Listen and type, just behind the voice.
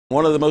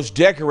One of the most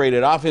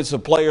decorated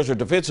offensive players or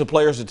defensive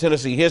players in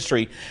Tennessee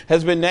history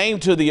has been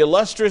named to the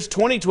illustrious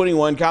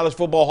 2021 College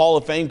Football Hall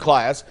of Fame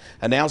class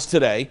announced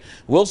today.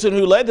 Wilson,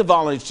 who led the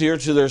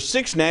Volunteers to their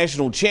sixth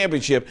national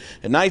championship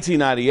in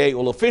 1998,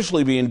 will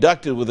officially be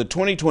inducted with the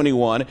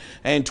 2021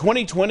 and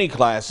 2020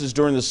 classes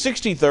during the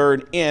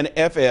 63rd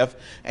NFF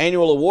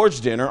Annual Awards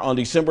Dinner on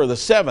December the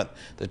 7th.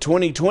 The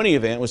 2020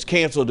 event was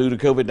canceled due to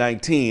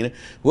COVID-19.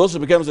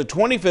 Wilson becomes the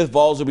 25th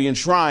Vols to be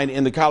enshrined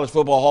in the College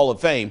Football Hall of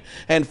Fame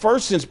and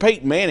first since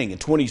Peyton Manning in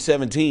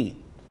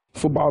 2017.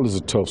 Football is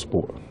a tough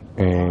sport,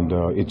 and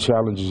it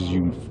challenges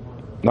you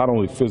not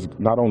only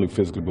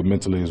physically but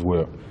mentally as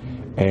well.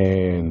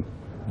 And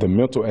the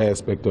mental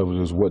aspect of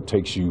it is what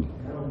takes you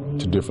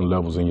to different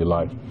levels in your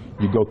life.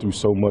 You go through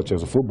so much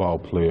as a football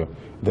player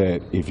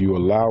that if you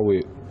allow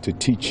it to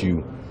teach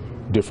you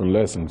different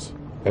lessons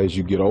as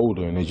you get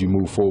older and as you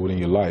move forward in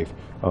your life,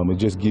 it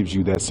just gives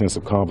you that sense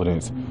of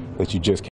confidence that you just can't